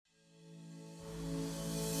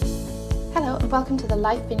Hello and welcome to the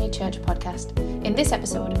Life Vineyard Church podcast. In this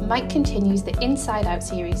episode, Mike continues the Inside Out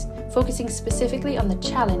series, focusing specifically on the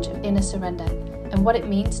challenge of inner surrender and what it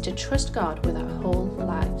means to trust God with our whole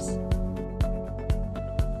lives.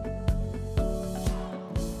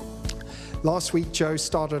 Last week, Joe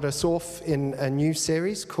started us off in a new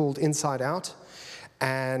series called Inside Out,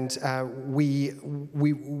 and where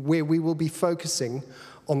we will be focusing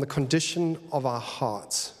on the condition of our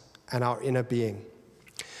hearts and our inner being.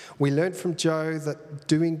 We learned from Joe that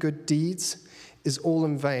doing good deeds is all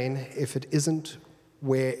in vain if it isn't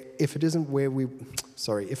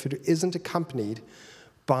accompanied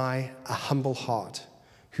by a humble heart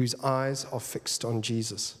whose eyes are fixed on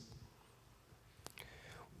Jesus.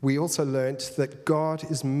 We also learned that God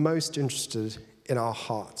is most interested in our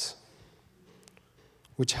hearts,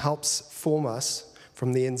 which helps form us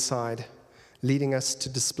from the inside, leading us to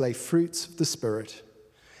display fruits of the Spirit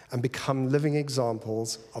and become living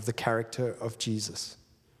examples of the character of Jesus.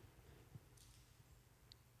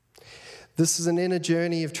 This is an inner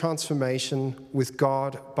journey of transformation with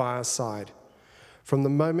God by our side. From the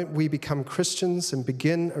moment we become Christians and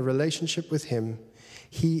begin a relationship with Him,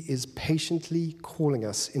 He is patiently calling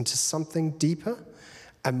us into something deeper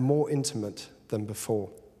and more intimate than before.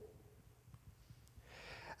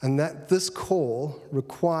 And that this call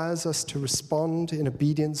requires us to respond in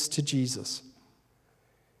obedience to Jesus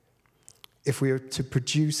if we are to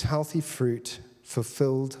produce healthy fruit,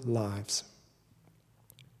 fulfilled lives.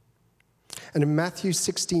 And in Matthew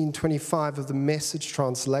 16:25 of the Message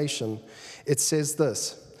translation, it says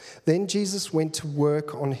this: "Then Jesus went to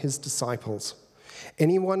work on His disciples.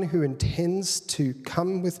 Anyone who intends to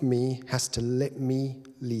come with me has to let me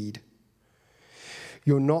lead.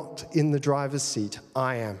 You're not in the driver's seat,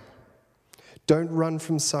 I am. Don't run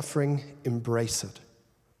from suffering, embrace it.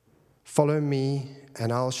 Follow me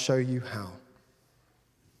and I'll show you how."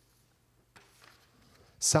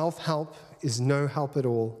 Self-help is no help at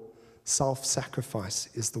all. Self-sacrifice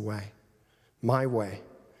is the way, my way,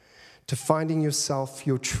 to finding yourself,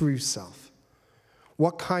 your true self.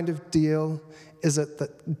 What kind of deal is it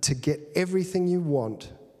that to get everything you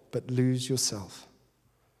want but lose yourself?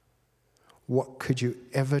 What could you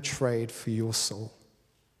ever trade for your soul?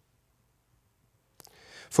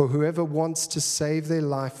 For whoever wants to save their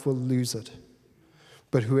life will lose it,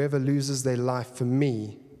 but whoever loses their life for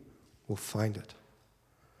me will find it.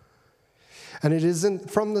 And it is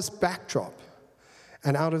from this backdrop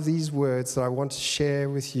and out of these words that I want to share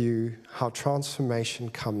with you how transformation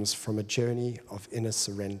comes from a journey of inner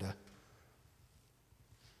surrender.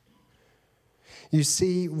 You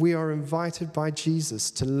see, we are invited by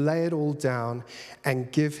Jesus to lay it all down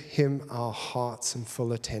and give Him our hearts and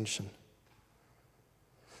full attention.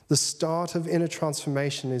 The start of inner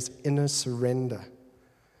transformation is inner surrender.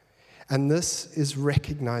 And this is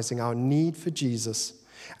recognizing our need for Jesus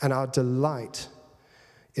and our delight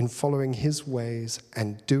in following His ways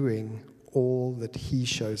and doing all that He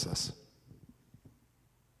shows us.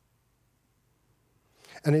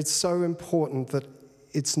 And it's so important that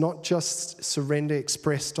it's not just surrender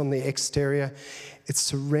expressed on the exterior, it's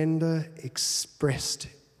surrender expressed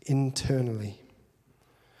internally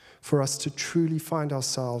for us to truly find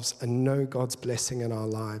ourselves and know God's blessing in our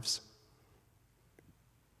lives.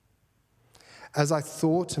 As I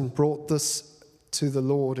thought and brought this to the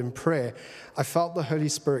Lord in prayer, I felt the Holy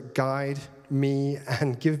Spirit guide me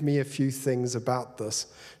and give me a few things about this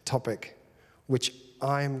topic, which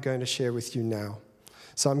I am going to share with you now.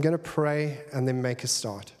 So I'm going to pray and then make a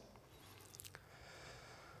start.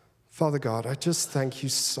 Father God, I just thank you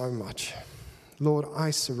so much. Lord,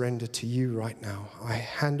 I surrender to you right now. I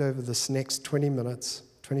hand over this next 20 minutes,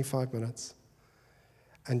 25 minutes,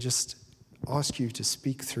 and just ask you to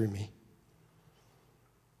speak through me.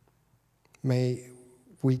 May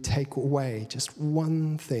we take away just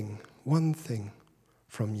one thing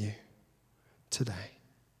from you today.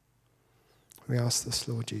 We ask this,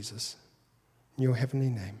 Lord Jesus, in your heavenly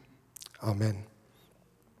name. Amen.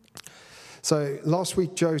 So last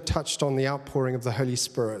week, Joe touched on the outpouring of the Holy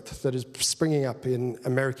Spirit that is springing up in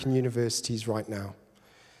American universities right now.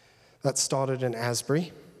 That started in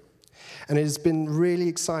Asbury, and it has been really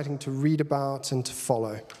exciting to read about and to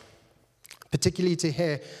follow, particularly to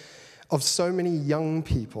hear of so many young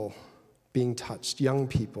people being touched.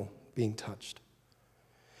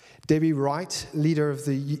 Debbie Wright, leader of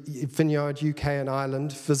the Vineyard UK and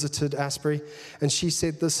Ireland, visited Asbury, and she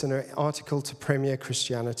said this in her article to Premier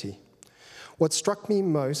Christianity: "What struck me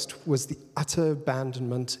most was the utter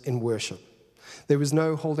abandonment in worship. There was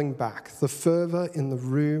no holding back. The fervor in the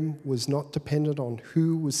room was not dependent on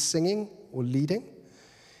who was singing or leading.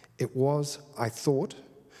 It was, I thought,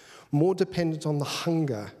 more dependent on the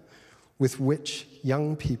hunger with which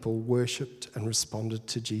young people worshipped and responded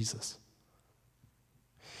to Jesus.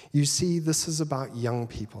 You see, this is about young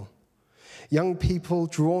people. Young people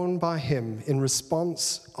drawn by him in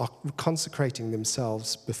response are consecrating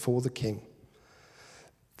themselves before the King.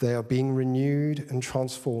 They are being renewed and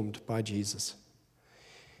transformed by Jesus,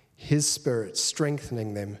 his Spirit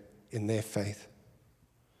strengthening them in their faith.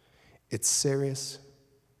 It's serious,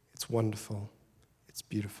 it's wonderful, it's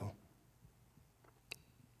beautiful.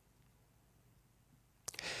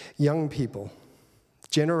 Young people,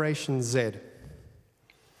 Generation Z,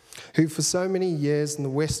 who for so many years in the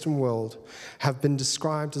Western world have been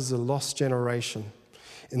described as a lost generation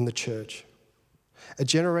in the church. A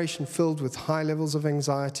generation filled with high levels of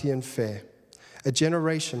anxiety and fear. A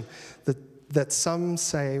generation that some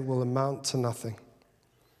say will amount to nothing.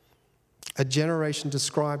 A generation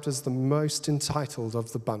described as the most entitled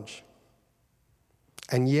of the bunch.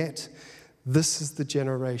 And yet, this is the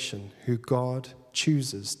generation who God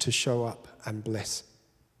chooses to show up and bless.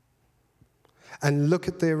 And look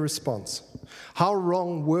at their response. How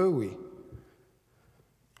wrong were we?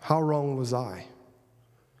 How wrong was I?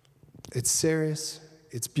 It's serious,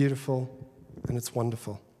 it's beautiful, and it's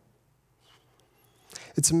wonderful.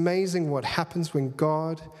 It's amazing what happens when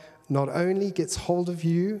God not only gets hold of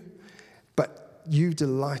you, but you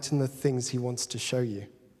delight in the things he wants to show you.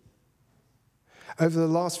 Over the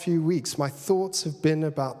last few weeks, my thoughts have been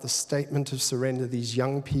about the statement of surrender these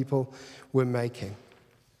young people were making.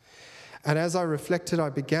 And as I reflected, I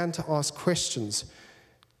began to ask questions,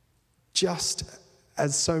 just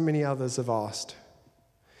as so many others have asked.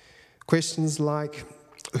 Questions like,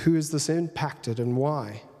 who is this impacted and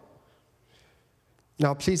why?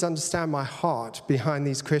 Now, please understand my heart behind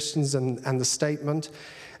these questions and the statement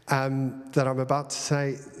that I'm about to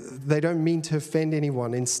say. They don't mean to offend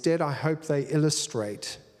anyone. Instead, I hope they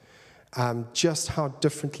illustrate just how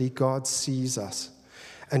differently God sees us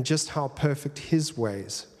and just how perfect his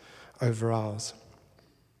ways over ours.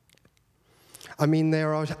 I mean,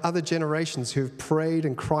 there are other generations who have prayed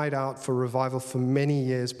and cried out for revival for many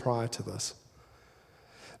years prior to this.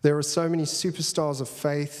 There are so many superstars of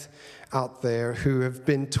faith out there who have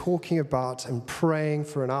been talking about and praying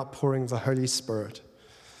for an outpouring of the Holy Spirit.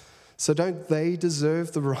 So don't they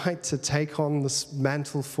deserve the right to take on this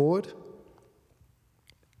mantle forward?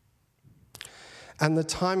 And the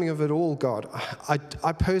timing of it all, God,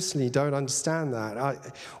 I personally don't understand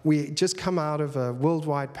that. We just come out of a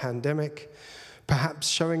worldwide pandemic. Perhaps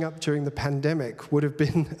showing up during the pandemic would have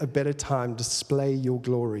been a better time to display your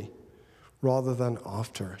glory rather than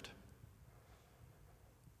after it.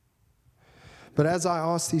 But as I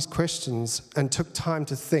asked these questions and took time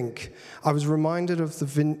to think, I was reminded of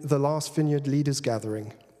the last Vineyard Leaders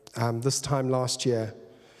Gathering, this time last year,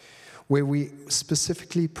 where we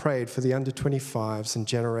specifically prayed for the under-25s and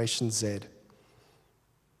Generation Z.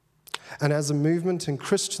 And as a movement and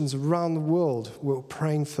Christians around the world were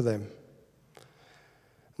praying for them.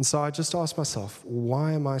 And so I just asked myself,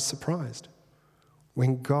 why am I surprised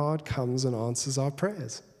when God comes and answers our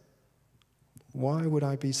prayers? Why would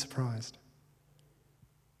I be surprised?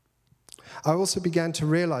 I also began to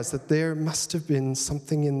realize that there must have been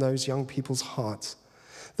something in those young people's hearts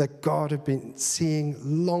that God had been seeing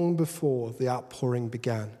long before the outpouring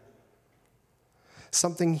began.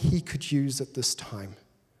 Something he could use at this time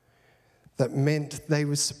that meant they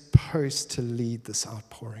were supposed to lead this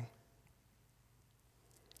outpouring.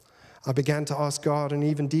 I began to ask God an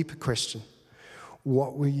even deeper question.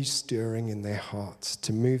 What were you stirring in their hearts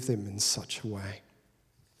to move them in such a way?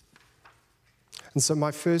 And so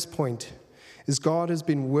my first point is God has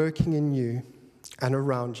been working in you and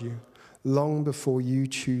around you long before you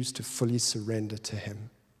choose to fully surrender to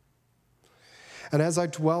him. And as I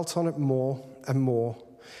dwelt on it more and more,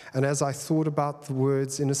 and as I thought about the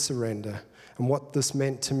words inner surrender and what this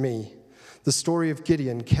meant to me, the story of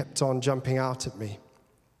Gideon kept on jumping out at me.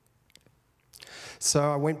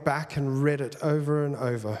 So I went back and read it over and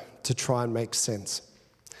over to try and make sense.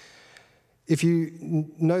 If you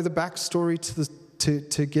know the backstory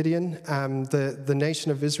to Gideon, the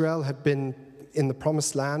nation of Israel had been in the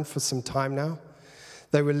promised land for some time now.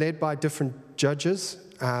 They were led by different judges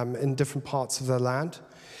in different parts of the land,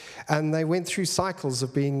 and they went through cycles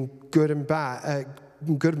of being good and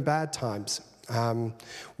bad times,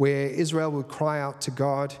 where Israel would cry out to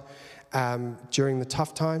God during the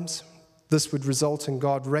tough times. This would result in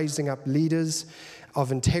God raising up leaders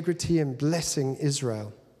of integrity and blessing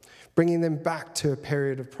Israel, bringing them back to a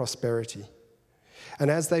period of prosperity. And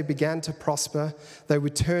as they began to prosper, they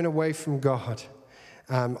would turn away from God,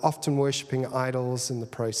 often worshiping idols in the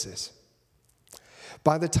process.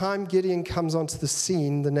 By the time Gideon comes onto the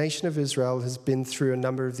scene, the nation of Israel has been through a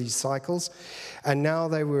number of these cycles, and now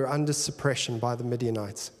they were under suppression by the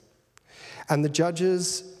Midianites. And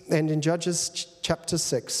in Judges chapter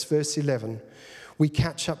 6, verse 11, we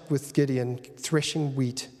catch up with Gideon threshing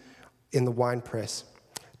wheat in the winepress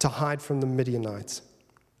to hide from the Midianites.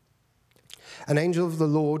 An angel of the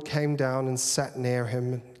Lord came down and sat near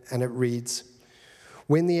him, and it reads,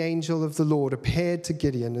 "When the angel of the Lord appeared to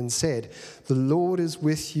Gideon and said, 'The Lord is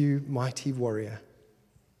with you, mighty warrior.'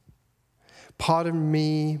 'Pardon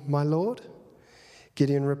me, my Lord,'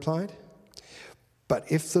 Gideon replied.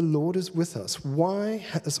 'But if the Lord is with us, why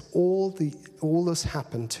has all this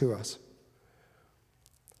happened to us?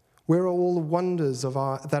 Where are all the wonders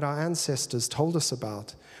that our ancestors told us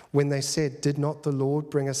about when they said, "Did not the Lord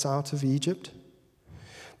bring us out of Egypt?'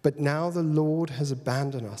 But now the Lord has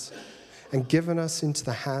abandoned us and given us into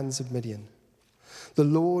the hands of Midian.' The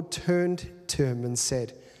Lord turned to him and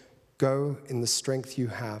said, 'Go in the strength you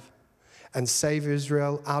have and save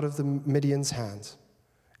Israel out of the Midian's hands.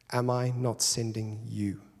 Am I not sending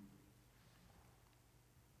you?'"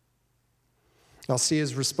 I'll see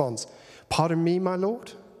his response. "Pardon me, my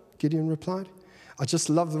Lord," Gideon replied. I just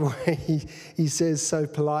love the way he says so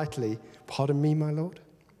politely, "Pardon me, my Lord."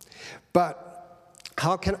 But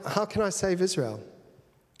how can I save Israel?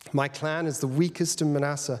 My clan is the weakest in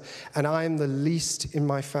Manasseh, and I am the least in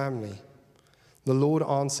my family. The Lord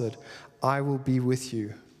answered, "I will be with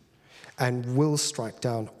you and will strike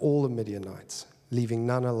down all the Midianites, leaving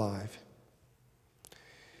none alive."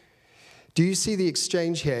 Do you see the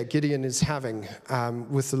exchange here Gideon is having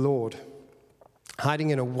with the Lord?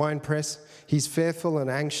 Hiding in a winepress, he's fearful and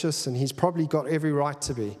anxious, and he's probably got every right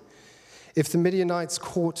to be. If the Midianites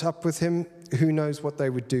caught up with him, who knows what they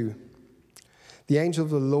would do? The angel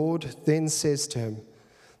of the Lord then says to him,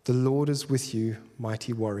 "The Lord is with you,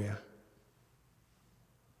 mighty warrior."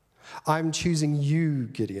 I'm choosing you,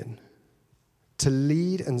 Gideon, to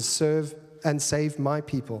lead and serve and save my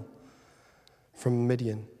people from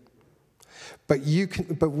Midian. But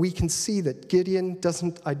we can see that Gideon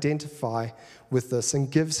doesn't identify with this and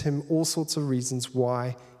gives him all sorts of reasons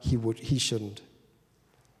why he shouldn't.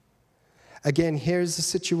 Again, here is a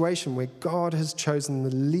situation where God has chosen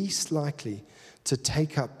the least likely to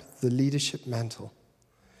take up the leadership mantle.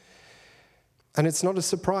 And it's not a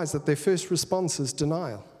surprise that their first response is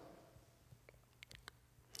denial.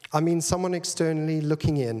 I mean, someone externally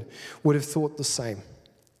looking in would have thought the same.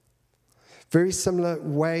 Very similar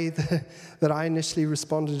way that I initially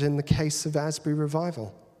responded in the case of Asbury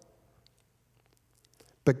Revival.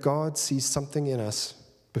 But God sees something in us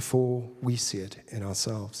before we see it in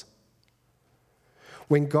ourselves.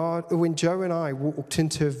 When Joe and I walked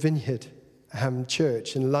into a Vineyard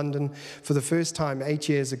church in London for the first time 8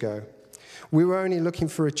 years ago, we were only looking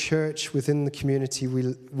for a church within the community we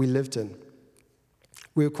lived in.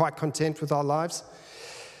 We were quite content with our lives.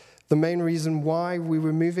 The main reason why we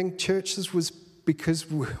were moving churches was because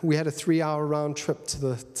we had a 3-hour round trip to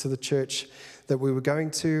the church that we were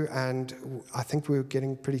going to, and I think we were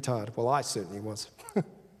getting pretty tired. Well, I certainly was.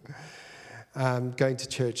 Going to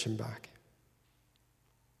church and back.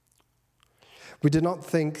 We did not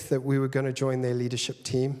think that we were going to join their leadership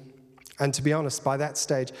team. And to be honest, by that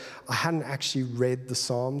stage, I hadn't actually read the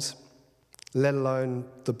Psalms, let alone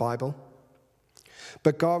the Bible.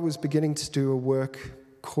 But God was beginning to do a work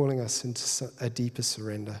calling us into a deeper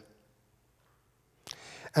surrender.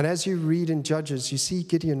 And as you read in Judges, you see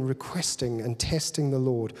Gideon requesting and testing the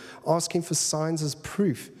Lord, asking for signs as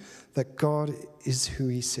proof that God is who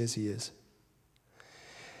he says he is.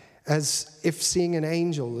 As if seeing an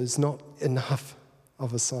angel is not enough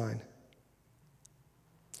of a sign.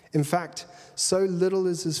 In fact, so little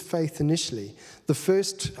is his faith initially. The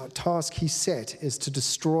first task he set is to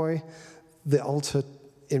destroy the altar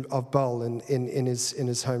of Baal in his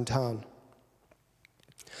hometown.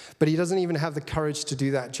 But he doesn't even have the courage to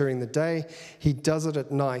do that during the day. He does it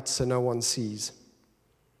at night so no one sees.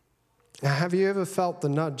 Now, have you ever felt the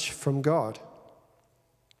nudge from God?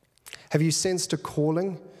 Have you sensed a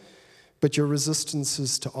calling, but your resistance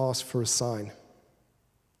is to ask for a sign?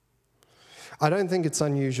 I don't think it's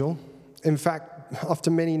unusual. In fact,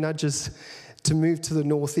 after many nudges to move to the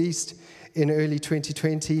northeast in early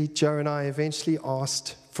 2020, Joe and I eventually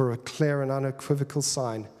asked for a clear and unequivocal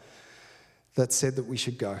sign that said that we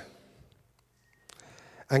should go.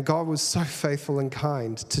 And God was so faithful and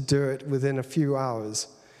kind to do it within a few hours,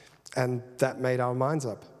 and that made our minds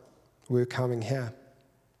up. We're coming here.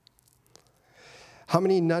 How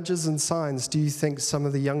many nudges and signs do you think some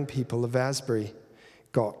of the young people of Asbury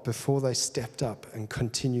got before they stepped up and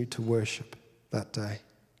continued to worship that day?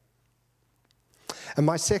 And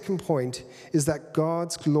my second point is that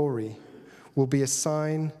God's glory will be a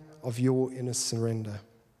sign of your inner surrender.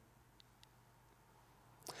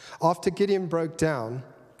 After Gideon broke down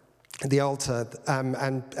the altar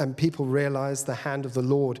and people realized the hand of the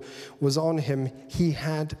Lord was on him, he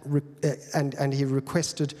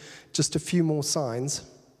requested just a few more signs.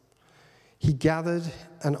 He gathered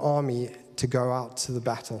an army to go out to the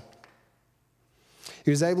battle. He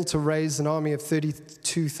was able to raise an army of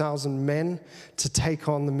 32,000 men to take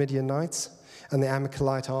on the Midianites and the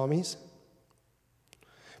Amalekite armies.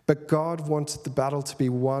 But God wanted the battle to be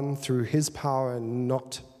won through his power and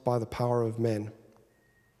not by the power of men.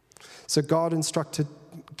 So God instructed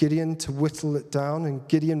Gideon to whittle it down, and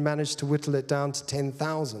Gideon managed to whittle it down to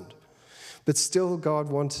 10,000. But still, God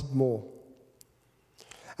wanted more.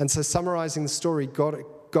 And so, summarizing the story, God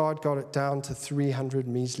got it down to 300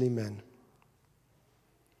 measly men.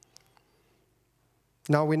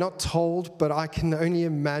 Now, we're not told, but I can only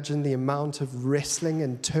imagine the amount of wrestling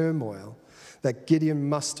and turmoil that Gideon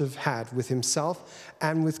must have had with himself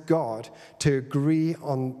and with God to agree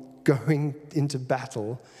on going into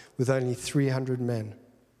battle with only 300 men.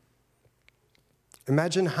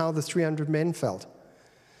 Imagine how the 300 men felt.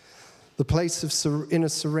 The place of inner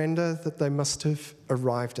surrender that they must have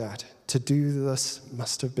arrived at to do this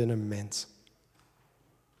must have been immense.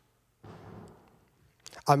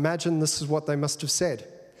 I imagine this is what they must have said.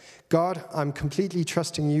 God, I'm completely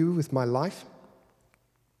trusting you with my life.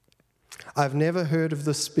 I've never heard of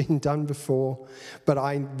this being done before, but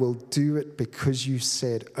I will do it because you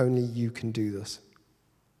said only you can do this.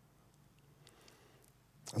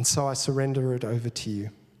 And so I surrender it over to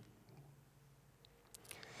you.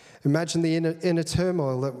 Imagine the inner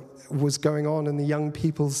turmoil that was going on in the young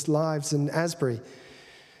people's lives in Asbury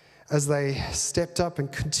as they stepped up and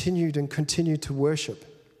continued to worship.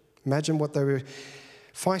 Imagine what they were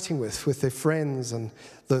fighting with their friends and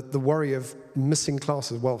the worry of missing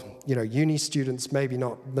classes. Well, uni students maybe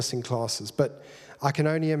not missing classes, but I can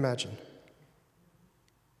only imagine.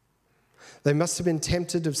 They must have been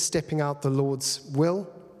tempted of stepping out the Lord's will.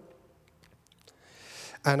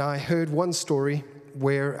 And I heard one story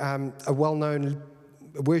where a well-known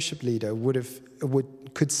worship leader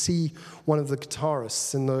could see one of the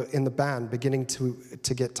guitarists in the band beginning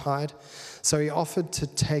to get tired, so he offered to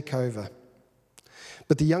take over.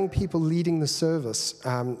 But the young people leading the service,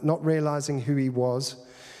 not realizing who he was,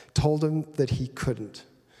 told him that he couldn't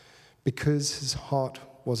because his heart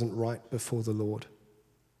wasn't right before the Lord.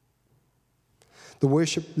 The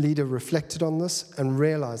worship leader reflected on this and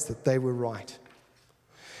realized that they were right.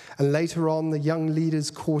 And later on, the young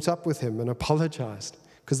leaders caught up with him and apologized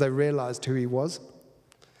because they realized who he was.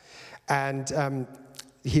 And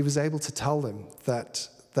he was able to tell them that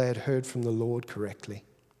they had heard from the Lord correctly.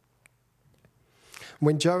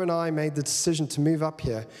 When Joe and I made the decision to move up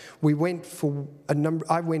here, I went for a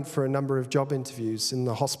number of job interviews in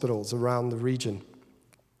the hospitals around the region.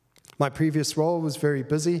 My previous role was very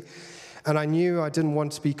busy, and I knew I didn't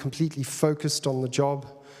want to be completely focused on the job,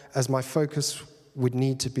 as my focus would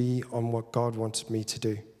need to be on what God wanted me to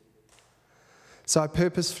do. So I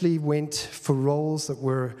purposefully went for roles that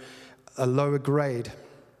were a lower grade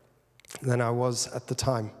than I was at the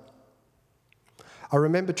time. I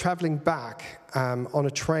remember traveling back on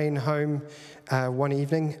a train home one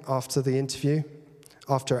evening after an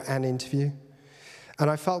interview, and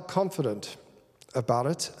I felt confident about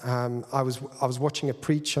it. I was watching a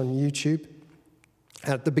preach on YouTube.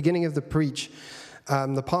 At the beginning of the preach,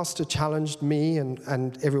 the pastor challenged me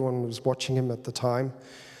and everyone was watching him at the time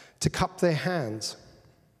to cup their hands,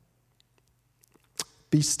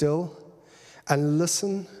 be still, and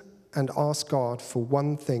listen and ask God for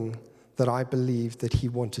one thing that I believed that he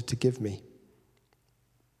wanted to give me.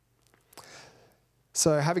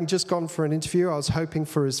 So having just gone for an interview, I was hoping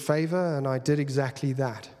for his favor, and I did exactly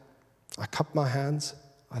that. I cupped my hands,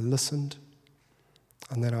 I listened,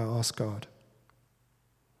 and then I asked God.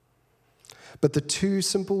 But the two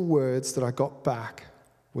simple words that I got back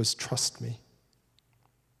was, trust me.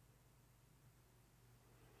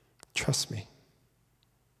 Trust me.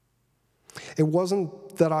 It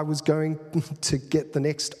wasn't that I was going to get the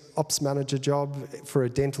next ops manager job for a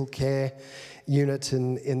dental care unit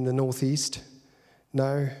in the Northeast.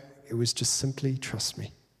 No, it was just simply trust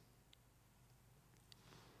me.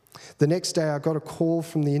 The next day, I got a call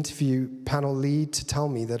from the interview panel lead to tell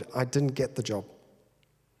me that I didn't get the job.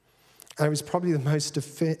 And I was probably the most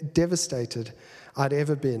devastated I'd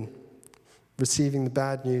ever been, receiving the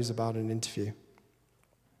bad news about an interview.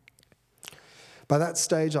 By that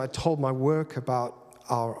stage, I told my work about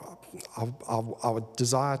our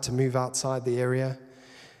desire to move outside the area,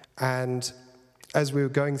 and As we were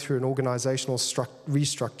going through an organizational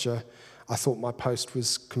restructure, I thought my post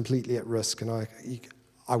was completely at risk, and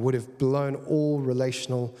I would have blown all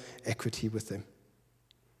relational equity with them.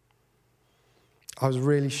 I was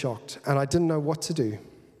really shocked, and I didn't know what to do.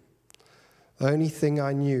 The only thing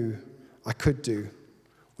I knew I could do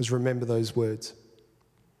was remember those words.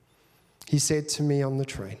 He said to me on the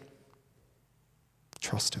train,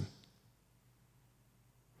 "Trust him."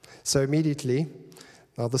 So immediately,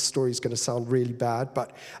 now this story is going to sound really bad,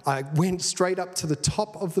 but I went straight up to the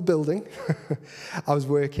top of the building. I was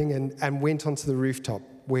working and went onto the rooftop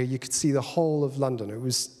where you could see the whole of London. It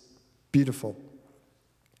was beautiful.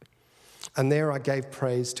 And there I gave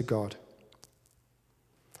praise to God,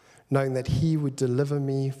 knowing that he would deliver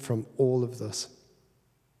me from all of this.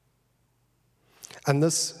 And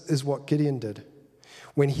this is what Gideon did.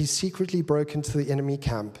 When he secretly broke into the enemy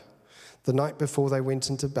camp the night before they went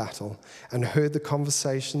into battle and heard the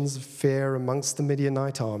conversations of fear amongst the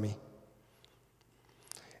Midianite army,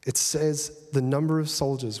 it says the number of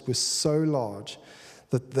soldiers was so large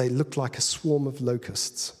that they looked like a swarm of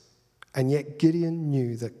locusts. And yet Gideon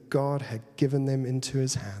knew that God had given them into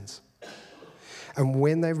his hands. And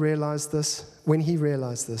when he realized this,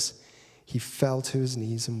 he fell to his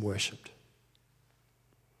knees and worshipped.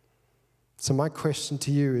 So my question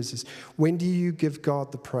to you is when do you give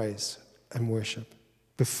God the praise and worship?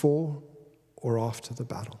 Before or after the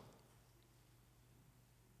battle?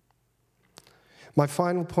 My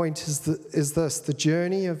final point is this: the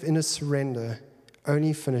journey of inner surrender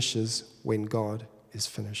only finishes when God is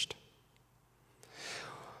finished.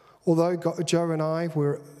 Although Joe and I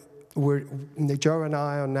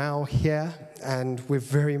are now here, and we're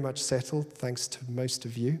very much settled, thanks to most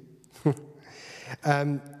of you.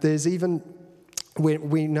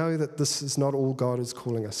 We know that this is not all God is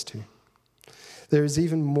calling us to. There is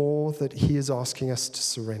even more that he is asking us to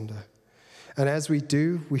surrender. And as we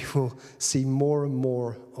do, we will see more and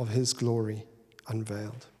more of his glory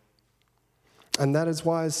unveiled. And that is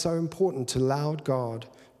why it's so important to allow God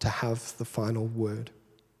to have the final word.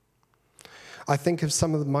 I think of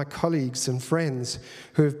some of my colleagues and friends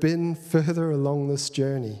who have been further along this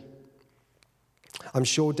journey. I'm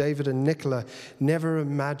sure David and Nicola never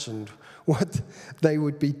imagined what they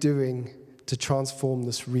would be doing to transform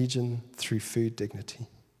this region through food dignity.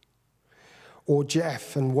 Or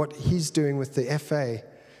Jeff and what he's doing with the FA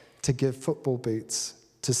to give football boots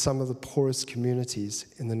to some of the poorest communities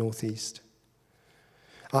in the Northeast.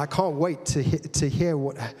 I can't wait to hear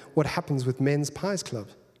what happens with Men's Pies Club.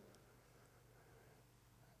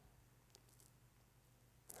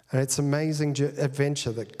 And it's an amazing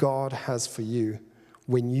adventure that God has for you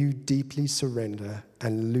when you deeply surrender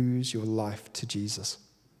and lose your life to Jesus.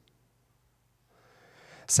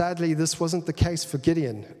 Sadly, this wasn't the case for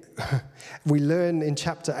Gideon. We learn in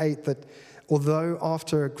chapter 8 that although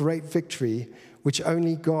after a great victory, which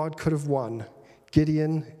only God could have won,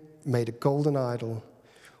 Gideon made a golden idol,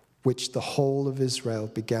 which the whole of Israel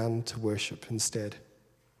began to worship instead.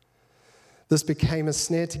 This became a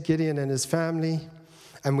snare to Gideon and his family.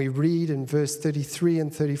 And we read in verse 33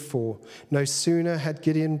 and 34, no sooner had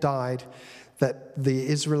Gideon died that the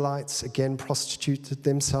Israelites again prostituted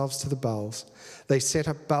themselves to the Baals. They set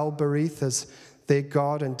up Baal-berith as their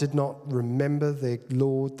god and did not remember their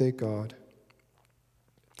Lord, their God,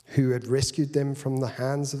 who had rescued them from the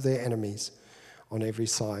hands of their enemies on every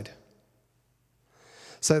side.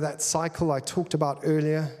 So that cycle I talked about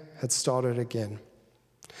earlier had started again.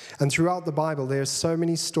 And throughout the Bible, there are so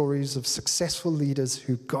many stories of successful leaders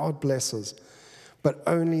who God blesses, but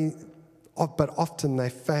often they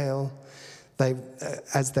fail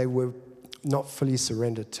as they were not fully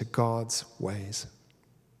surrendered to God's ways.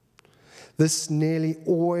 This nearly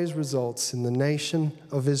always results in the nation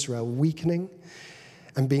of Israel weakening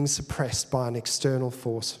and being suppressed by an external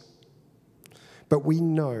force. But we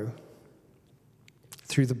know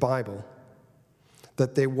through the Bible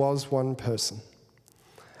that there was one person,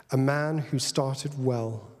 a man who started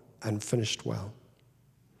well and finished well.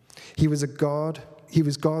 He was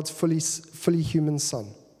God's fully human son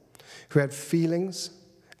who had feelings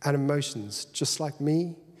and emotions just like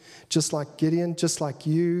me, just like Gideon, just like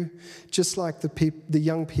you, just like the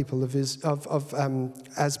young people of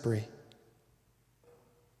Asbury.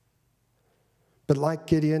 But like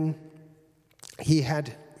Gideon, he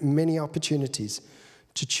had many opportunities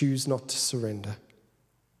to choose not to surrender.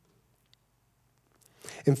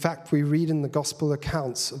 In fact, we read in the gospel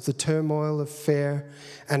accounts of the turmoil of fear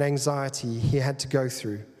and anxiety he had to go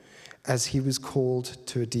through as he was called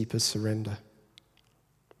to a deeper surrender.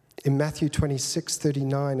 In Matthew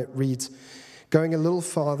 26:39, it reads, going a little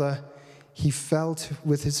farther, he fell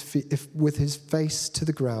with his face to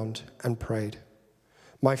the ground and prayed,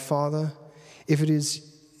 My Father, if it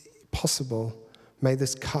is possible, may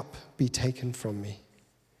this cup be taken from me.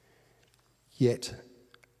 Yet,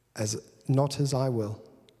 not as I will,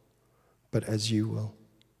 but as you will.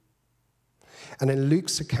 And in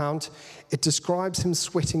Luke's account, it describes him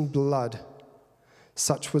sweating blood.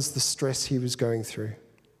 Such was the stress he was going through.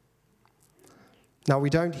 Now,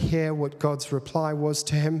 we don't hear what God's reply was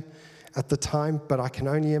to him at the time, but I can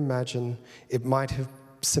only imagine it might have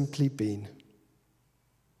simply been,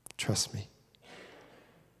 trust me.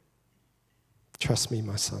 Trust me,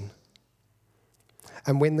 my son.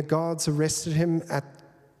 And when the guards arrested him at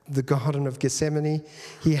the Garden of Gethsemane,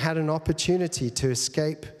 he had an opportunity to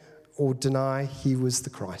escape or deny he was the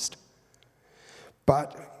Christ.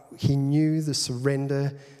 But he knew the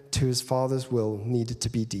surrender to his Father's will needed to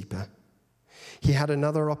be deeper. He had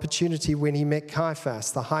another opportunity when he met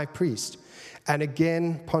Caiaphas, the high priest, and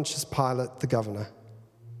again Pontius Pilate, the governor.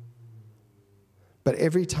 But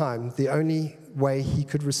every time, the only way he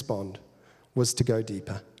could respond was to go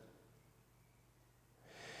deeper.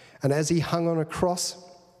 And as he hung on a cross,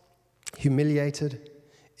 humiliated,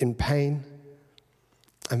 in pain,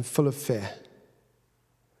 and full of fear,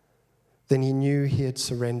 then he knew he had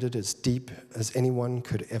surrendered as deep as anyone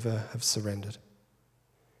could ever have surrendered.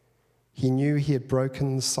 He knew he had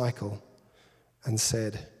broken the cycle and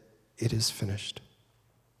said, "It is finished,"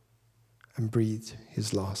 and breathed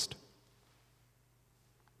his last.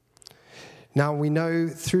 Now we know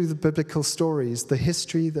through the biblical stories, the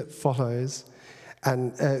history that follows,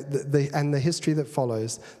 and the history that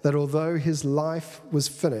follows, that although his life was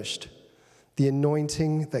finished, the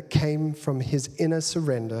anointing that came from his inner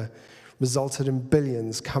surrender resulted in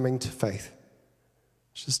billions coming to faith,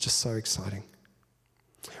 which is just so exciting.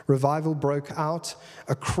 Revival broke out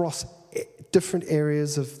across different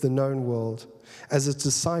areas of the known world as his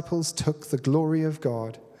disciples took the glory of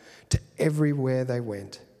God to everywhere they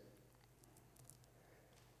went.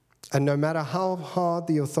 And no matter how hard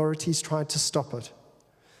the authorities tried to stop it,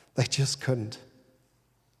 they just couldn't.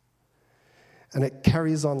 And it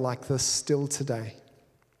carries on like this still today.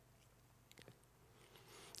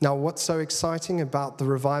 Now, what's so exciting about the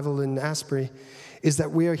revival in Asbury is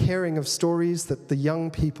that we are hearing of stories that the young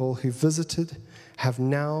people who visited have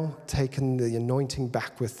now taken the anointing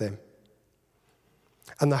back with them.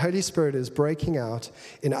 And the Holy Spirit is breaking out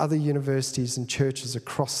in other universities and churches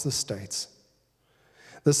across the States.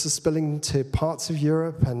 This is spilling to parts of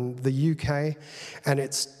Europe and the UK, and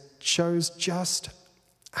it shows just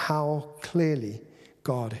how clearly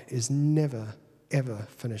God is never, ever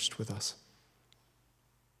finished with us.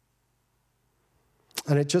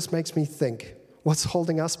 And it just makes me think, what's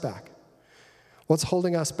holding us back? What's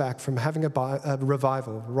holding us back from having a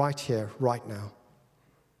revival right here, right now?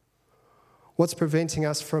 What's preventing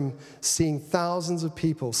us from seeing thousands of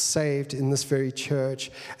people saved in this very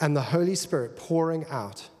church and the Holy Spirit pouring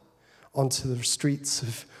out onto the streets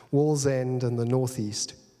of Wallsend and the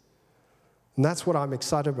Northeast? And that's what I'm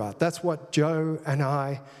excited about. That's what Joe and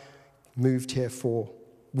I moved here for.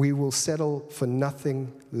 We will settle for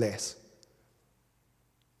nothing less.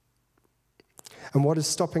 And what is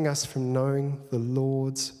stopping us from knowing the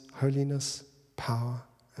Lord's holiness, power,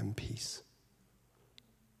 and peace?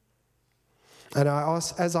 And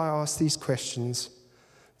as I asked these questions,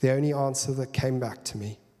 the only answer that came back to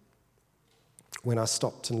me when I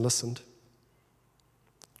stopped and listened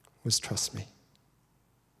was trust me.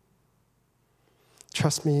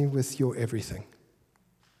 Trust me with your everything.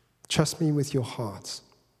 Trust me with your hearts,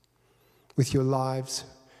 with your lives,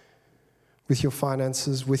 with your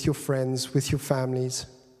finances, with your friends, with your families,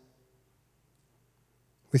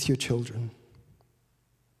 with your children.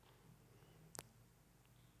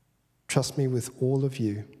 Trust me with all of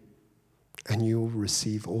you, and you will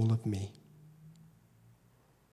receive all of me.